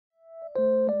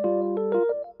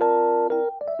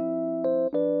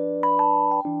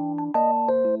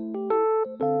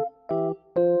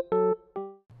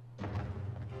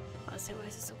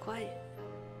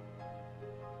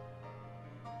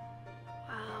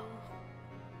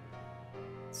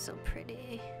It's so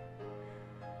pretty.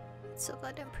 It's so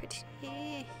goddamn pretty.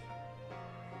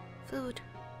 Food.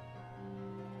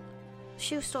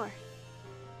 Shoe store.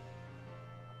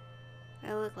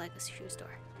 I look like a shoe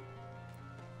store.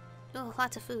 Oh,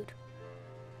 lots of food.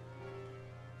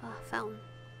 Oh, fountain.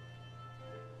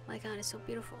 Oh my god, it's so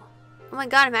beautiful. Oh my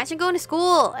god, imagine going to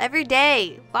school every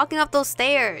day. Walking up those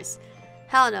stairs.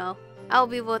 Hell no. I'll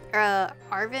be with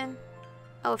Arvin.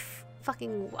 Oh,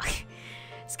 fucking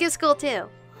skip school too.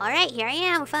 Alright, here I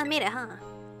am. We finally made it, huh?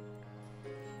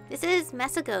 This is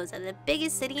Mesagoza, the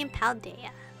biggest city in Paldea.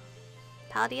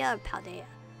 Paldea or Paldea?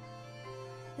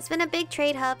 It's been a big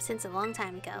trade hub since a long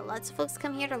time ago. Lots of folks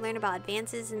come here to learn about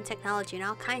advances in technology and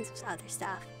all kinds of other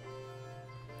stuff.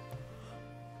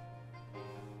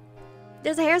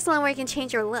 There's a hair salon where you can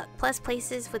change your look, plus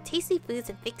places with tasty foods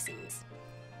and fixings.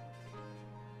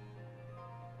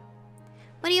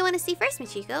 What do you want to see first,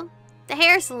 Michiko? The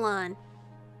hair salon.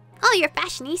 Oh, you're a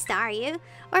fashionista, are you?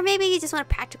 Or maybe you just want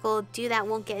a practical do that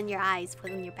won't get in your eyes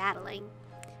when you're battling.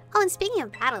 Oh, and speaking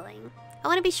of battling, I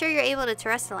want to be sure you're able to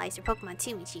terrestrialize your Pokemon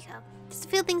too, Michiko. Just a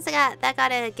few things that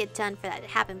gotta get done for that to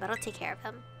happen, but I'll take care of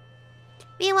them.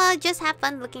 Meanwhile, just have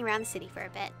fun looking around the city for a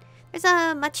bit.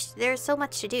 There's so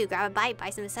much to do. Grab a bite,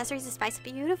 buy some accessories to spice up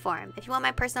your uniform. If you want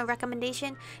my personal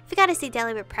recommendation, you gotta see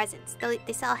Deli with Presents.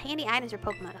 They sell handy items for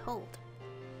Pokemon to hold.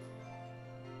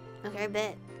 Okay, a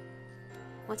bit.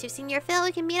 Once you've seen your fill,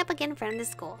 we can meet up again in front of the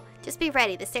school. Just be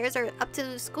ready. The stairs are up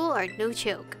to school are no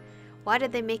joke. Why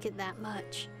did they make it that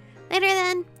much? Later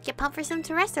then, get pumped for some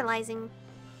terrestrializing.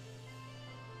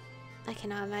 I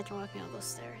cannot imagine walking up those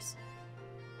stairs.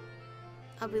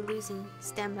 I'll be losing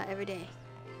stamina every day.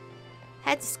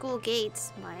 Head to school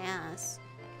gates. My ass.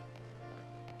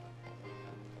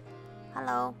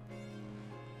 Hello.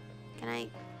 Can I?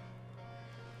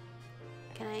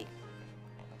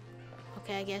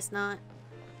 Okay, I guess not.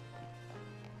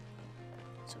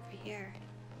 It's over here.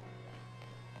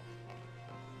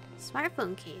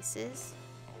 Smartphone cases.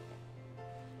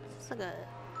 Looks like a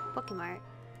Pokemon.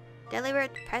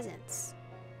 Delivered presents.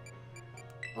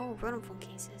 Oh, Rotom phone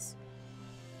cases.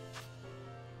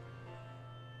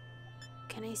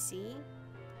 Can I see?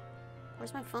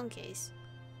 Where's my phone case?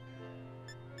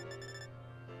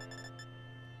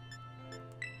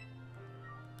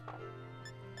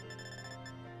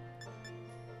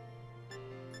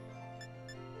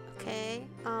 Okay,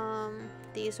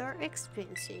 these are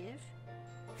expensive.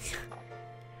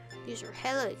 These are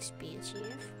hella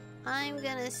expensive. I'm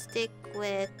gonna stick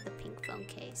with the pink phone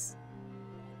case.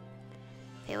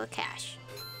 Pay with cash.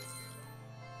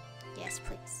 Yes,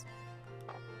 please.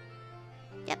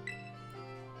 Yep.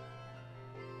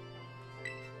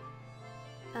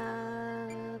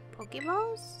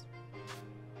 Pokeballs?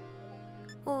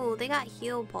 Oh, they got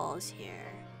heal balls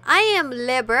here. I am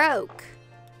le broke.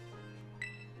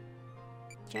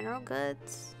 General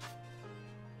goods.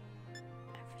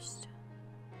 Everstone.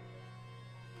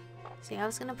 See, I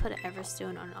was gonna put an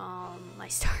Everstone on all my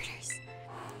starters.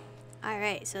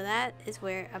 Alright, so that is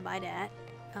where I buy that.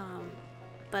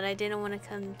 But I didn't want to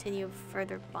continue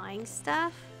further buying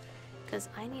stuff because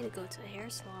I need to go to the hair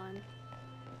salon.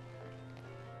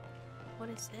 What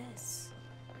is this?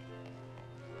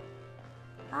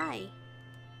 Hi.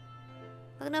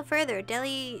 Look no further.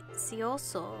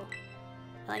 Delicioso.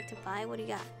 I like to buy. What do you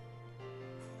got?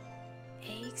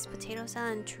 Eggs, potato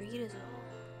salad, and chorizo.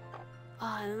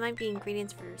 Oh, it might be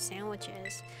ingredients for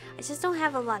sandwiches. I just don't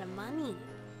have a lot of money.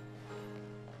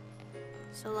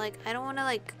 So, like, I don't want to,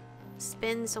 like,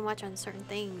 spend so much on certain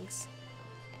things.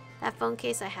 That phone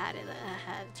case, I had to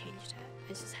change that. I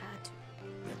just had to.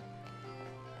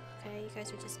 Okay, you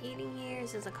guys are just eating here.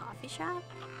 This is a coffee shop.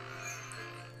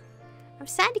 I'm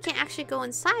sad you can't actually go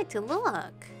inside to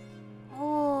look.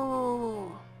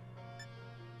 Oh.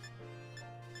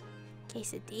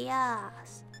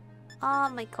 Quesadillas. Oh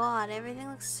my god, everything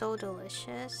looks so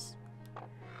delicious.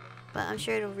 But I'm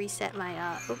sure it'll reset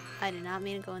my, oop, I did not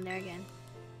mean to go in there again.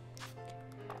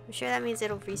 I'm sure that means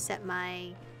it'll reset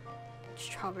my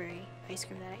strawberry ice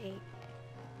cream that I ate.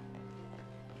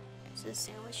 This is a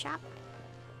sandwich shop.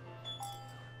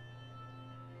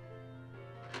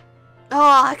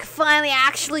 Oh, I can finally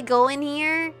actually go in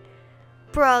here.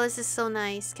 Bro, this is so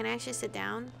nice. Can I actually sit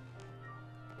down?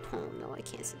 Oh no, I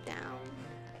can't sit down.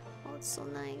 Oh, it's so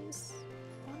nice.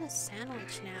 I want a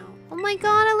sandwich now. Oh my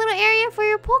god, a little area for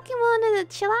your Pokemon to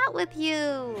chill out with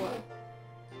you.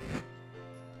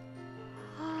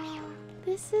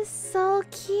 This is so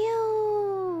cute.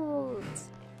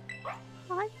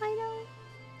 Hi, Fido.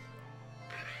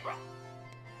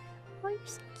 Oh, you're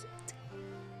so cute.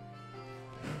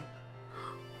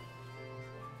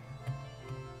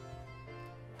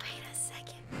 Wait a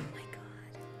second. Oh my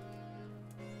god.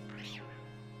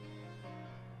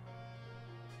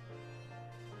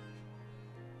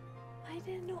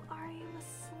 didn't know Arya was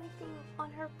sleeping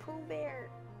on her Pooh Bear.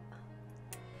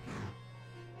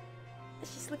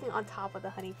 She's sleeping on top of the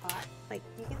honey pot. Like,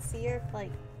 you can see her,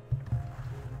 like...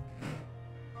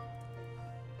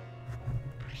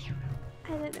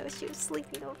 I didn't know she was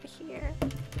sleeping over here.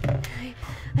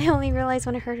 I only realized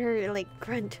when I heard her, like,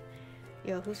 grunt.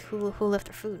 Yo, who left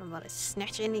her food? I'm about to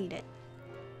snatch it and eat it.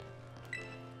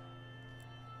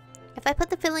 If I put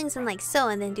the fillings in like so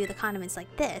and then do the condiments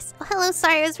like this. Oh, hello,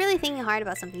 sorry, I was really thinking hard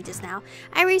about something just now.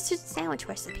 I researched sandwich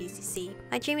recipes, you see.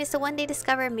 My dream is to one day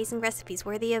discover amazing recipes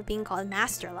worthy of being called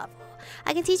master level.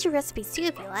 I can teach you recipes too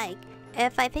if you like.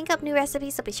 If I think up new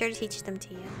recipes, I'll be sure to teach them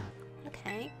to you.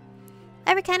 Okay.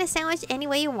 Every kind of sandwich, any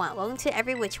way you want. Welcome to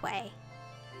every which way.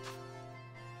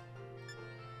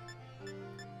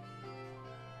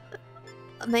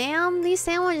 Ma'am, these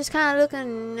sandwiches kind of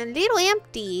looking a little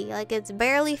empty, like it's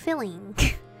barely filling.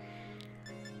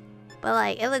 But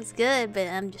like, it looks good, but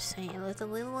I'm just saying, it looks a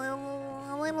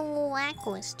little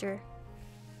lackluster.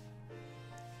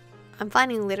 I'm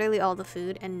finding literally all the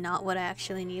food and not what I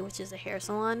actually need, which is a hair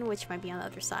salon, which might be on the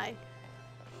other side.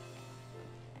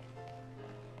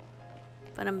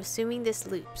 But I'm assuming this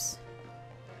loops.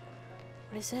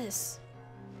 What is this?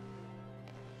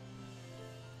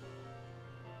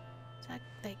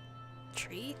 Like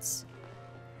treats?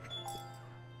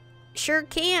 Sure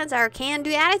can. Our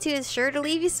can-do attitude is sure to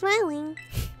leave you smiling.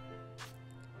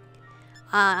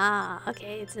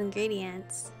 Okay, it's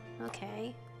ingredients.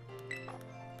 Okay.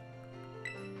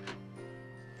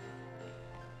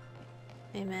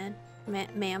 Hey, man.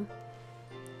 Ma'am.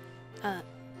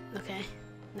 Okay.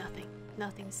 Nothing.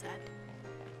 Nothing said.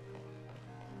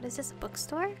 What is this, a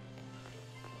bookstore?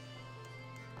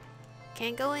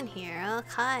 Can't go in here.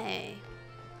 Okay.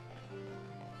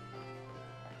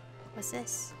 What's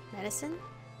this? Medicine?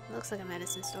 It looks like a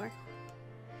medicine store.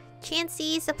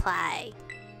 Chancy supply.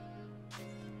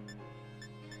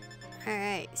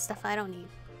 Alright, stuff I don't need.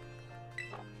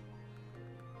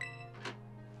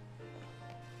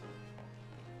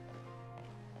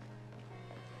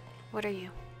 What are you?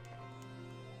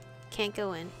 Can't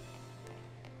go in.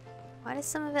 Why does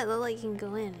some of it look like you can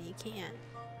go in and you can't?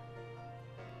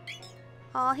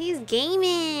 Oh, he's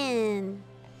gaming!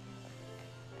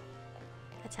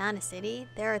 A town, a city?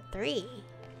 There are 3.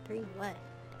 3 what?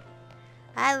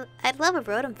 I'd love a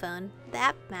Rotom phone. The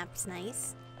app map's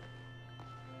nice.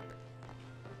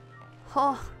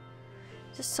 Oh,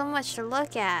 just so much to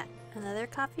look at. Another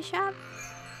coffee shop?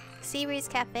 Seabreeze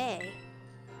Cafe.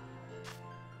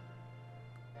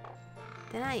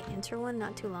 Didn't I enter one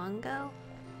not too long ago?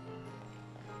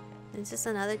 Is this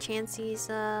another Chancy's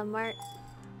mart?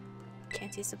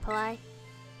 Chancy supply?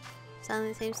 Selling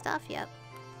the same stuff? Yep.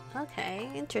 Okay,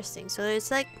 interesting. So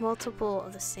there's like multiple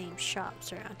of the same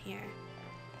shops around here.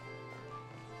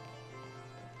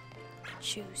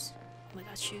 Shoes. Oh my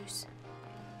god, shoes.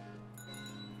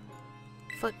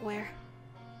 Footwear.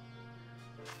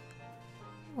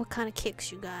 What kind of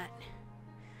kicks you got?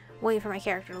 Waiting for my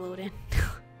character to load in.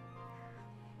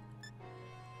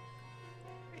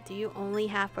 Do you only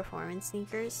have performance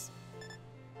sneakers?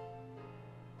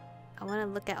 I want to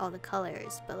look at all the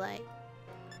colors, but like,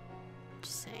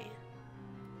 just saying.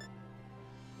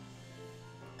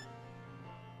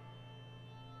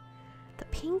 The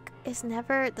pink is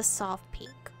never the soft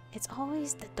pink. It's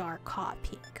always the dark hot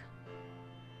pink.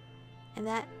 And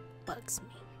that bugs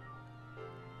me.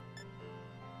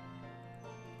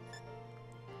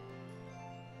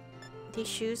 These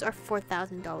shoes are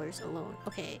 $4,000 alone.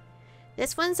 Okay.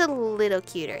 This one's a little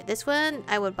cuter. This one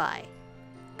I would buy.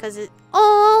 Cause it,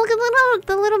 oh, look at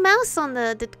the little mouse on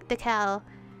the decal.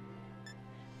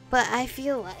 But I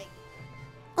feel like,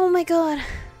 oh my god,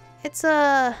 it's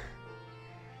I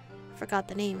forgot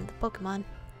the name of the Pokemon.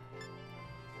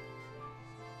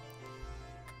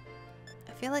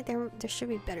 I feel like there should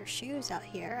be better shoes out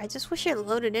here. I just wish it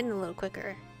loaded in a little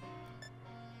quicker.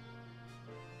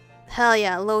 Hell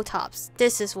yeah, low tops.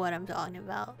 This is what I'm talking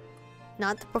about.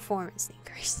 Not the performance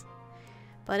sneakers.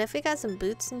 But if we got some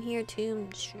boots in here too,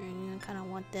 I'm sure I kind of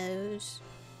want those.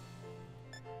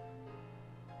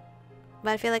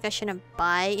 But I feel like I shouldn't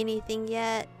buy anything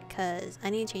yet because I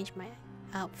need to change my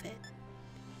outfit.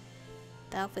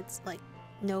 The outfit's like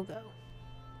no-go.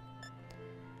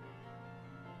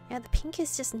 Yeah, the pink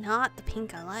is just not the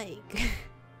pink I like.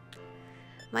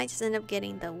 Might just end up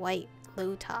getting the white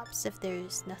low tops if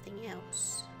there's nothing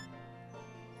else.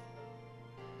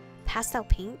 Pastel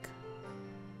pink?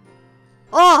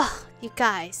 Oh, you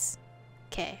guys.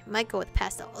 Okay, might go with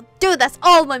pastel. Dude, that's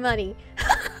all my money.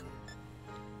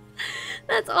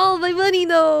 That's all my money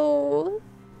though.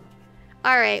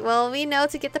 Alright, well, we know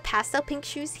to get the pastel pink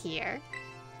shoes here.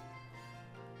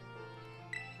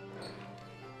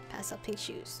 I sell pink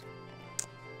shoes.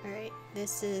 Alright,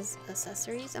 this is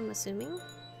accessories, I'm assuming.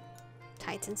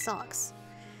 Tights and socks.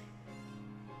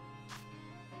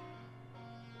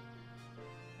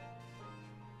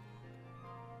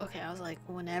 Okay, I was like,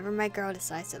 whenever my girl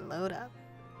decides to load up.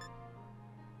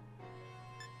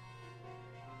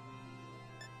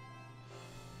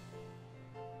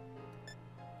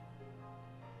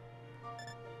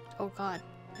 Oh god,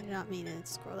 I did not mean to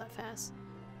scroll that fast.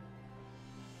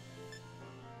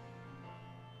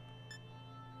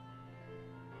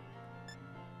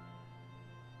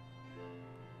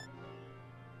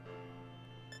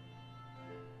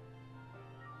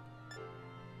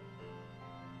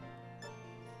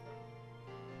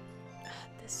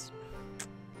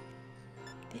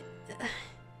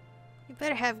 You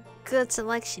better have good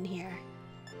selection here.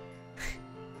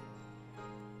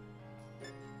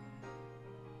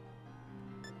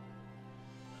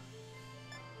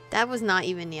 That was not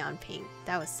even neon pink.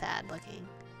 That was sad looking.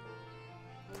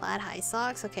 Plaid high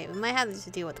socks? Okay, we might have to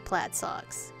deal with the plaid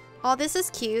socks. Oh, this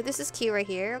is cute. This is cute right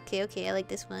here. Okay, okay, I like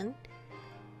this one.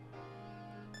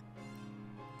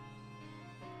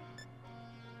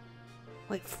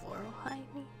 Wait, floral high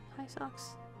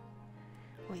socks?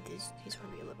 Wait, these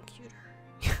would be a little cuter.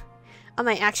 I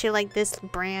might actually like this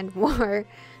brand more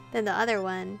than the other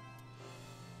one.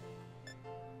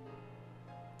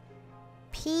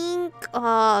 Pink.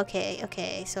 Oh, okay,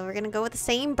 okay. So we're gonna go with the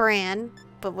same brand,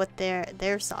 but with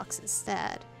their socks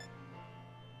instead.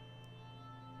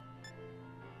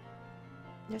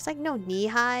 There's like no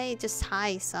knee-high, just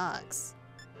high socks.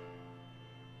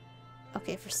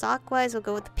 Okay, for sock-wise, we'll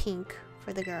go with the pink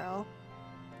for the girl.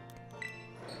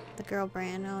 The girl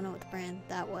brand. I don't know what the brand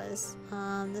that was.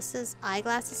 This is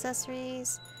eyeglass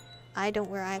accessories. I don't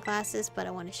wear eyeglasses, but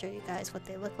I want to show you guys what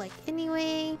they look like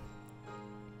anyway.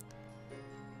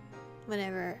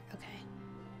 Whatever. Okay.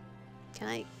 Can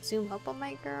I zoom up on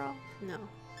my girl? No.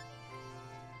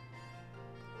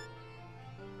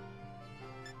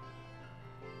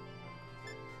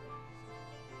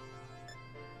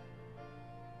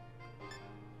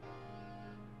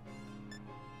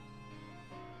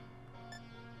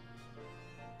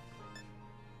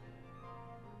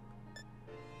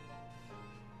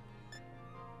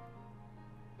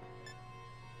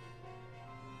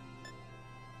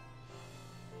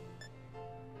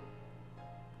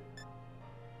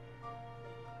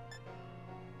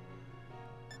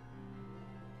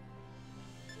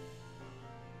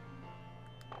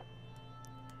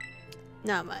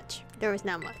 Not much. There was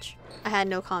not much. I had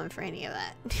no comment for any of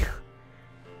that.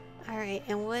 Alright,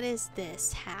 and what is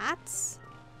this? Hats?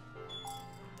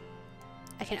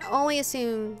 I can only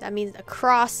assume that means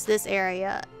across this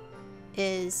area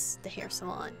is the hair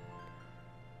salon.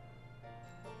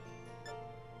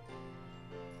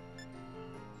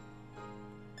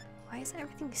 Why is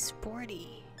everything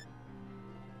sporty?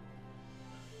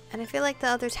 And I feel like the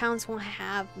other towns won't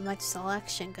have much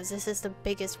selection because this is the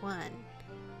biggest one.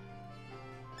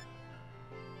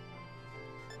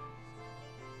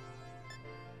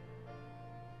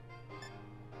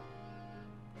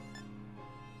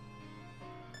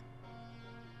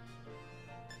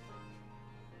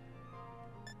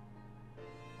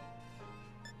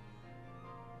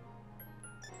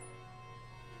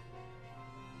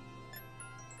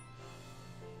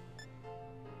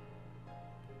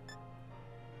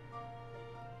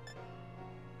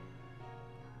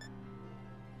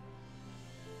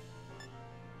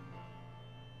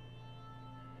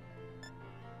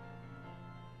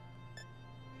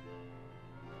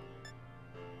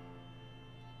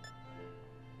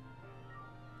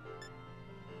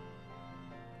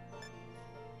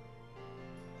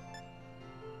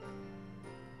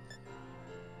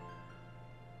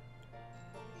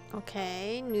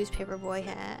 Okay, newspaper boy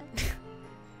hat.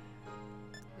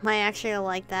 Might actually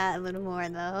like that a little more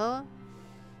though.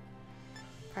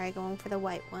 Probably going for the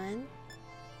white one.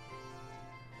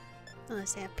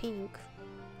 Unless they have pink.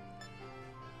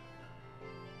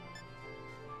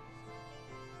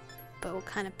 But what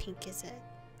kind of pink is it?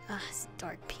 Ah, it's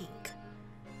dark pink.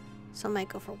 So I might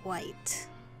go for white.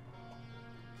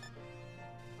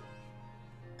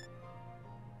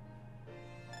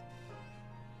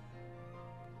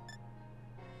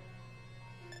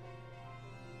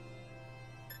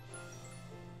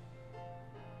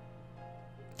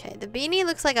 Okay, the beanie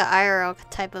looks like an IRL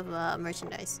type of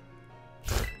merchandise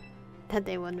that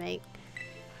they would make.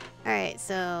 Alright,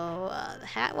 so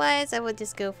hat-wise, I would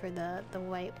just go for the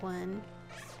white one.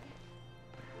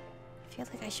 I feel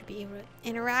like I should be able to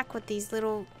interact with these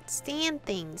little stand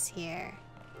things here.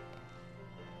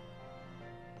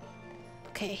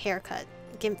 Okay, haircut.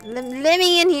 Let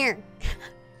me in here.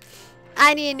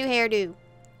 I need a new hairdo.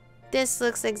 This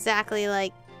looks exactly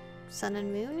like Sun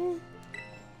and Moon.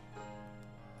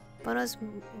 Buenas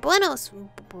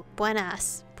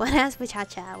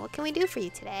muchacha. What can we do for you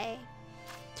today?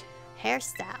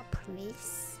 Hairstyle,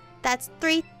 please. That's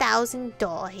 3,000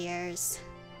 doll hairs.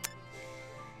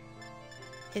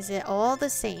 Is it all the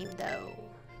same though?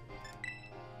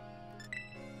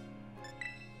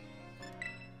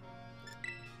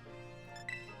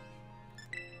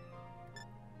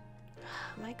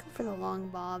 I might go for the long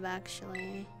bob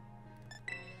actually.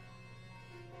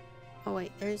 Oh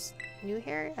wait, there's new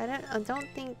hair? I don't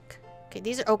think. Okay,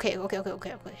 these are okay.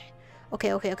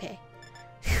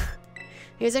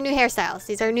 Here's our new hairstyles.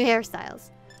 These are new hairstyles.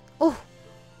 Oh,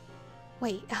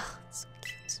 wait. Oh, it's so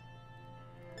cute.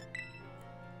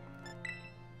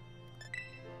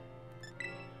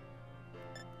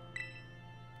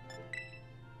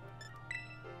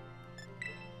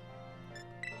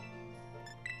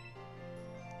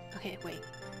 Okay, wait.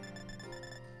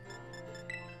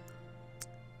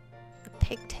 The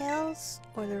pigtails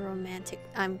or the romantic?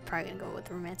 I'm probably gonna go with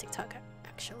the romantic tuck,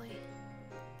 actually.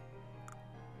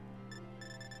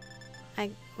 I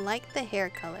like the hair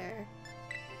color,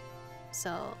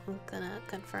 so I'm gonna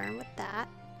confirm with that.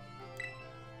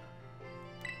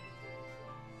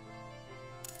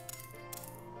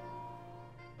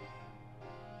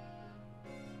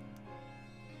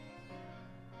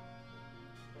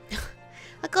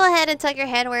 I'll go ahead and tuck your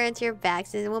headwear into your bag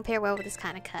since it won't pair well with this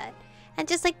kind of cut. And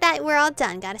just like that, we're all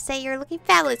done. Gotta say, you're looking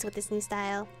fabulous with this new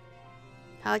style.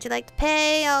 How would you like to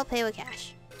pay? I'll pay with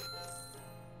cash.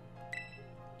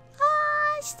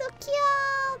 Oh, so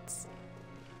cute!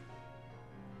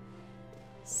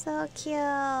 So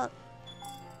cute.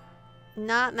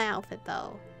 Not my outfit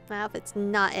though. My outfit's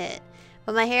not it.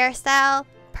 But my hairstyle,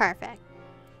 perfect.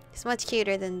 It's much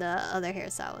cuter than the other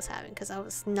hairstyle I was having because I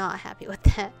was not happy with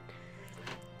that.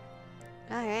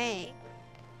 Alright.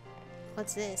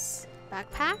 What's this?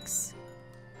 Backpacks?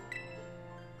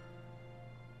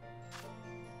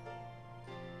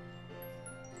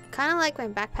 I kind of like my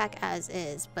backpack as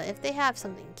is, but if they have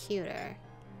something cuter.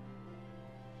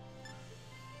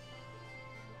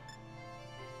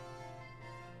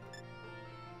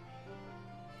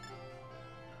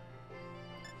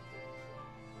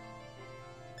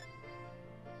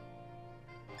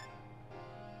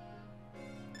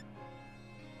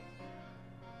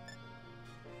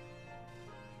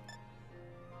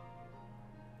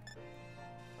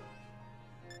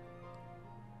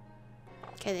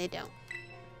 Okay, they don't.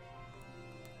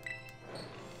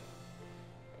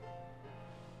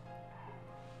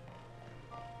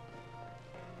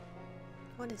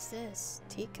 What is this?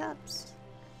 Teacups?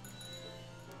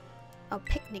 Oh,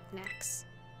 picnic knacks.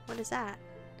 What is that?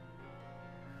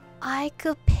 I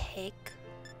could pick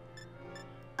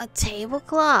a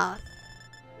tablecloth.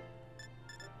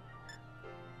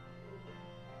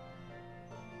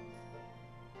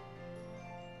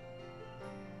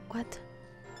 What?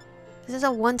 Is this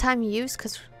a one-time use?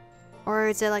 Or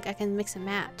is it like I can mix and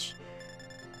match?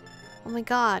 Oh my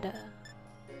god.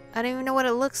 I don't even know what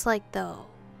it looks like though.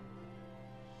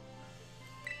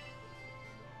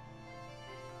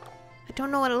 I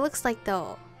don't know what it looks like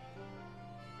though.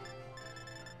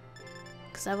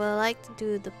 Because I would like to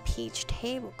do the peach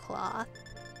tablecloth.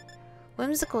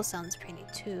 Whimsical sounds pretty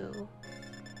too.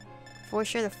 For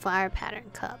sure the flower pattern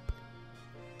cup.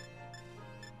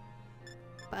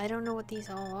 But I don't know what these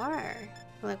all are.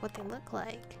 Or like what they look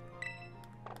like.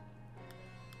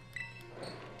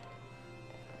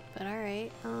 But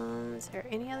alright. Is there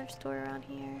any other store around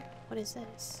here? What is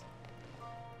this?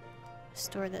 A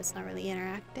store that's not really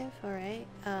interactive. Alright.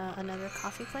 Another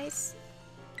coffee place.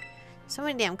 So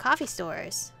many damn coffee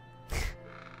stores.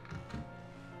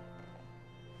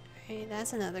 Alright,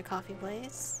 that's another coffee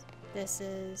place. This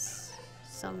is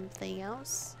something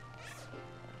else.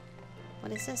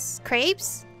 What is this?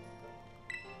 Crepes?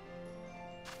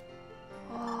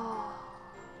 Oh.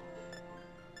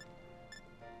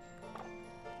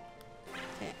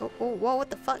 Okay. Oh, whoa, what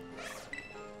the fuck?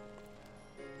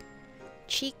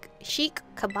 Chic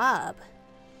kebab.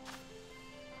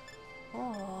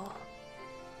 Oh.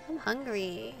 I'm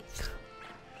hungry.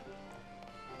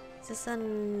 Is this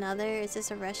is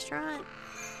this a restaurant?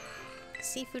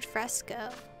 Seafood fresco.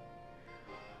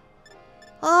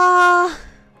 Oh!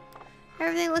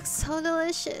 Everything looks so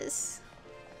delicious. Is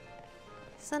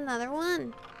this another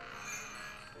one?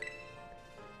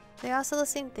 They're also the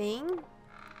same thing?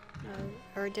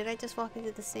 Or did I just walk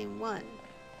into the same one?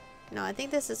 No, I think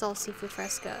this is all seafood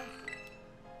fresco.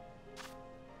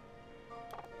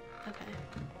 Okay.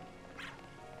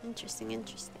 Interesting.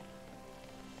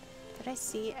 Did I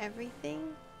see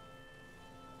everything?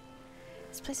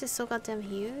 This place is so goddamn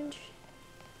huge.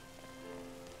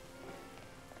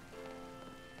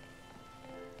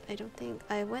 I don't think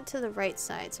I went to the right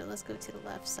side, so let's go to the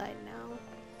left side now.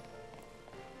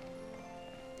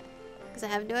 Because I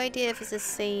have no idea if it's the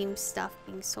same stuff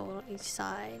being sold on each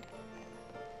side.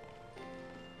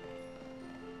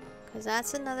 Because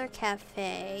that's another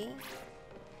cafe.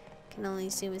 Can only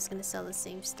assume it's gonna sell the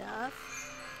same stuff.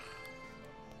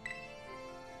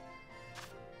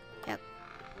 Yep.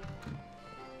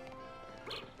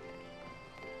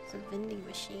 It's a vending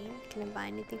machine. Can I buy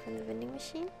anything from the vending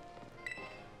machine?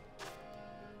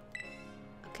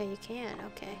 Okay, you can.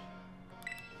 Okay.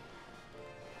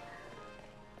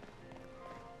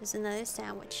 There's another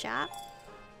sandwich shop.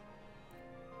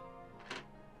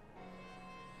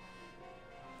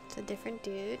 It's a different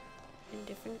dude. And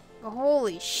different. Oh,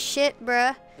 holy shit,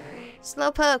 bruh.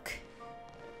 Slowpoke.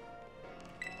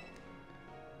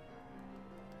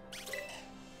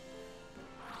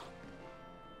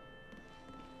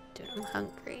 Dude, I'm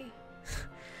hungry.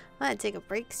 I'm gonna take a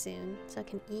break soon so I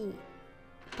can eat.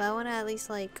 But I wanna at least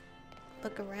like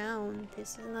look around.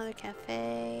 This is another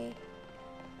cafe.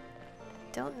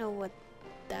 Don't know what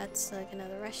that's like.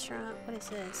 Another restaurant. What is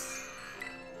this?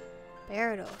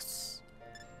 Berdos.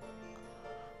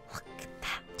 Look at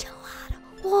that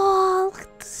gelato. Whoa, look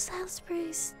at the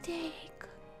Salisbury steak.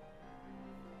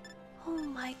 Oh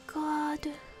my god.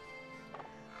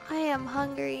 I am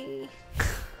hungry.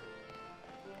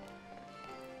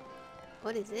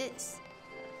 What is this?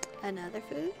 Another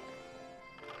food?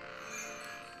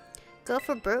 Go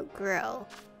for broke grill.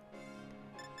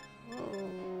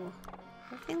 Whoa.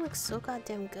 Everything looks so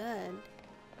goddamn good.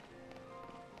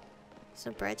 It's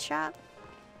a bread shop?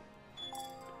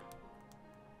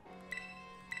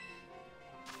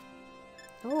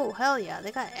 Oh, hell yeah.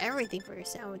 They got everything for your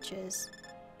sandwiches.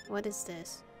 What is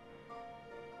this?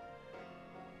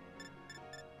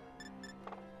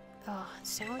 Oh,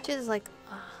 sandwiches like...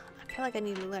 I feel like I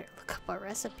need to look up a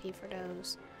recipe for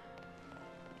those.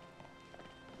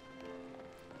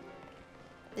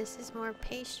 This is more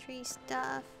pastry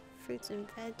stuff. Fruits and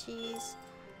veggies.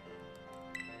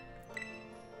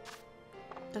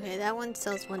 Okay, that one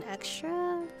sells one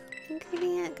extra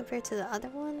ingredient compared to the other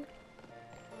one.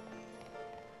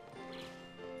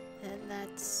 And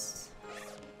that's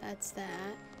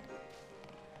that.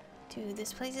 Dude,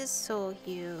 this place is so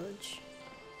huge.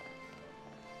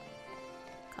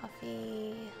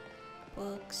 Coffee,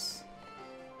 books.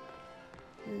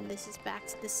 And this is back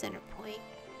to the center point.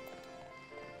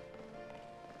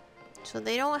 So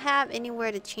they don't have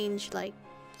anywhere to change like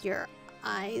your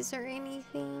eyes or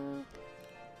anything.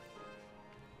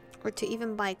 Or to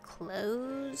even buy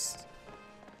clothes.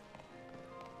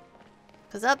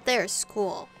 Because up there is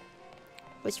school.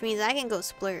 Which means I can go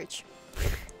splurge.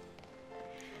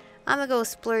 I'm gonna go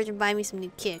splurge and buy me some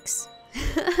new kicks.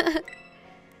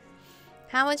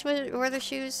 How much were the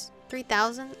shoes?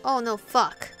 3,000? Oh no,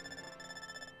 fuck.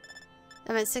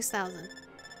 I meant 6,000.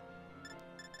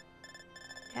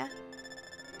 Yeah?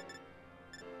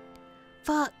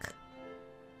 Fuck.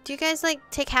 Do you guys like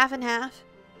take half and half?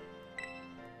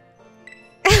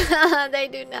 They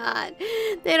do not.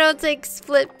 They don't take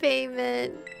split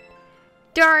payment.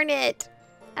 Darn it.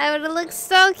 I would have looked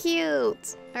so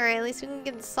cute. Alright, at least we can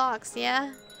get the socks,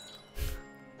 yeah?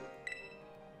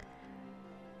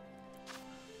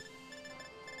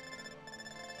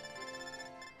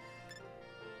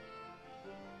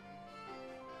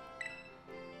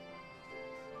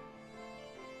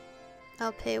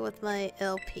 I'll pay with my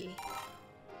LP.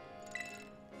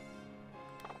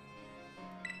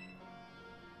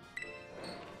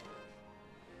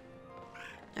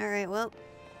 Alright, well,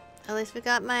 at least we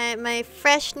got my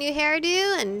fresh new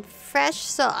hairdo and fresh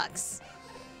socks.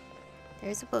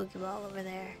 There's a Pokeball over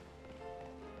there.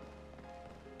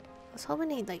 I was hoping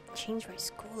he'd like change my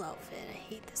school outfit. I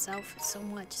hate this outfit so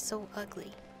much. It's so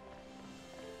ugly.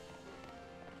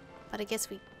 But I guess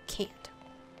we can't.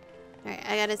 Alright,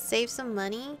 I gotta save some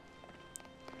money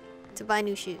to buy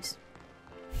new shoes.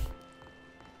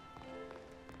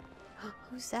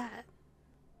 Who's that?